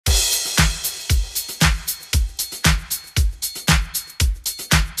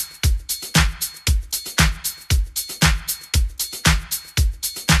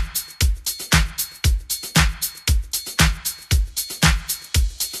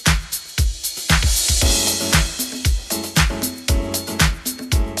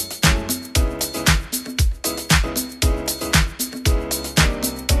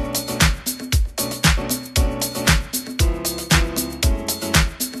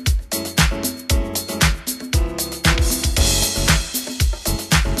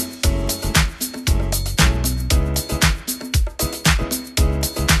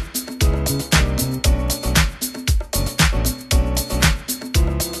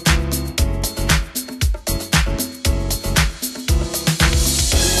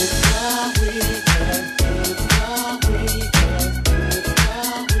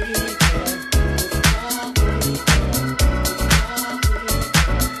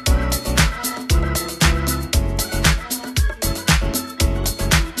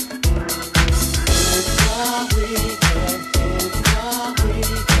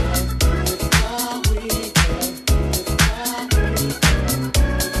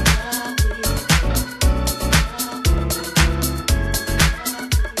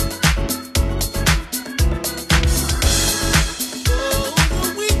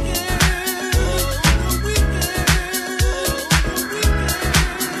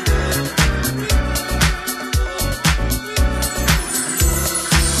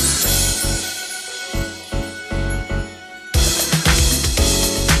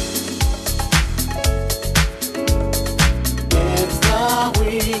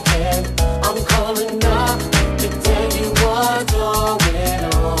weekend. I'm calling up to tell you what's going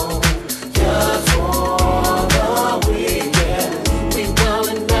on. Just for the weekend, we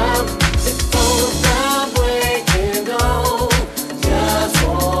wildin' out. It's all about breaking on. Just for.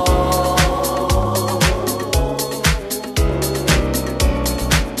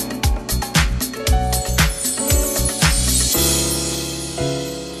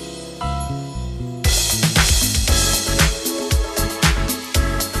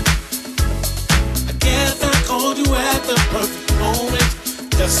 You at the perfect moment,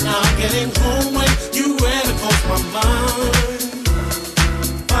 just now getting home when you ran across my mind.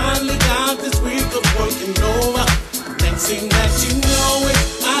 Finally got this week of working over. Next thing that you know it,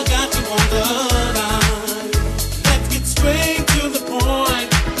 I got you on the line. Let's get straight to the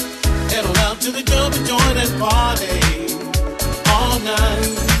point. Head on out to the club and join and party all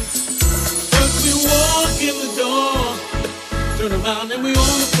night. First we walk in the door, turn around and we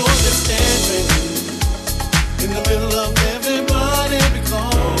on the floor just dancing. In the middle of everybody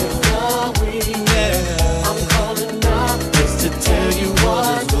because yeah. I'm calling up just to tell you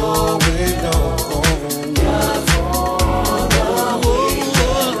what's going on. Just for the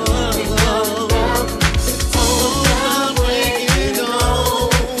weekend, we calling up. It's all about breaking on.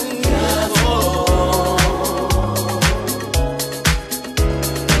 Just for.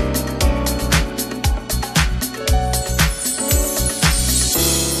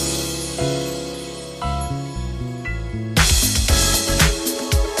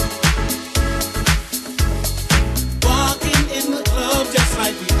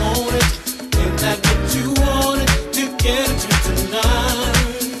 Like we own it, ain't that what you wanted to get into tonight?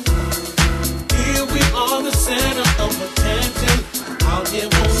 Here we are, the center of attention, out here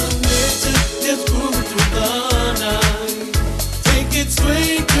on a mission, just moving through the night. Take it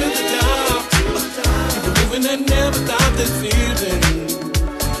straight to the top, keep it moving and never stop this feeling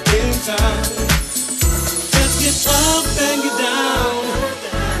inside. Just get up and get down,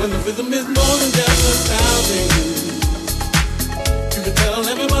 when the rhythm is more than just astounding. You can tell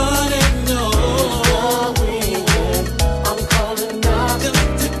everybody no. The weekend, I'm calling up just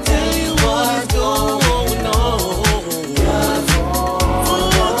to tell you what's going on. Just for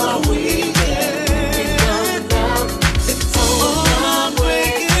the weekend, we calling up. It's all about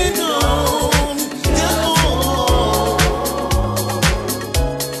breaking on. Just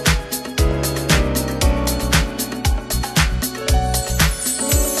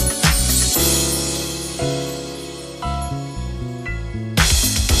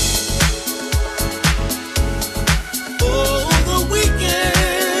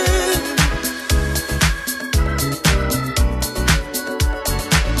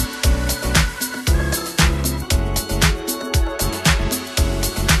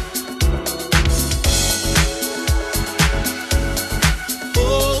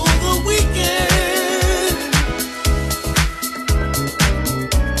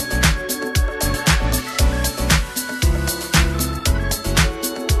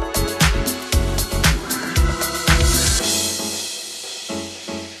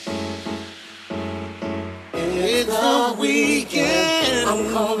the weekend, I'm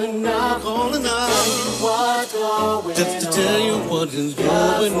calling up, just to tell you what is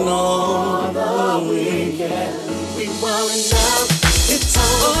going on. The weekend, we wildin' out.